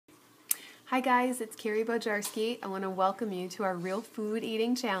Hi guys, it's Carrie Bojarski. I want to welcome you to our Real Food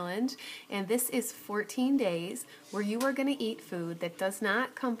Eating Challenge, and this is 14 days where you are going to eat food that does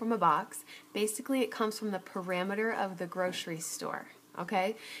not come from a box. Basically, it comes from the perimeter of the grocery store.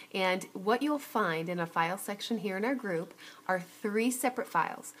 Okay, and what you'll find in a file section here in our group are 3 separate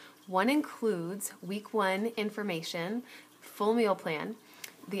files. One includes week 1 information, full meal plan.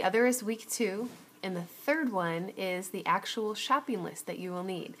 The other is week 2. And the third one is the actual shopping list that you will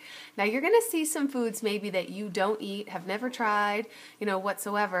need. Now you're going to see some foods maybe that you don't eat, have never tried,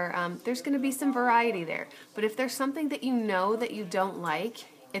 whatsoever. There's going to be some variety there. But if there's something that you know that you don't like,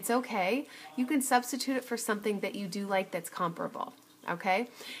 it's okay. You can substitute it for something that you do like that's comparable. Okay?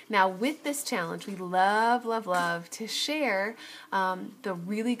 Now with this challenge, we love to share the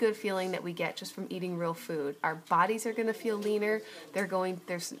really good feeling that we get just from eating real food. Our bodies are going to feel leaner.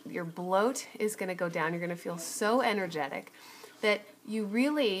 Your bloat is going to go down. You're going to feel so energetic that you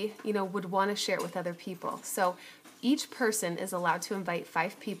really, would want to share it with other people. So each person is allowed to invite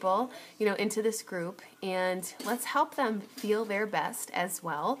 5 people, into this group, and let's help them feel their best as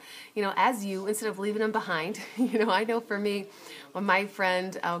well. As you, instead of leaving them behind. I know for me, when my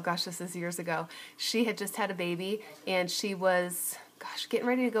friend, oh gosh, this is years ago, she had just had a baby, and she was, getting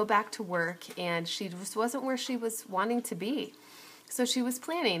ready to go back to work, and she just wasn't where she was wanting to be. So she was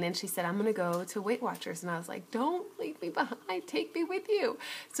planning, and she said, I'm going to go to Weight Watchers. And I was like, don't leave me behind. Take me with you.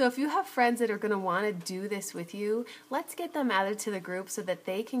 So if you have friends that are going to want to do this with you, let's get them added to the group so that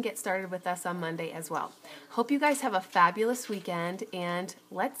they can get started with us on Monday as well. Hope you guys have a fabulous weekend, and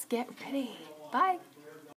let's get ready. Bye.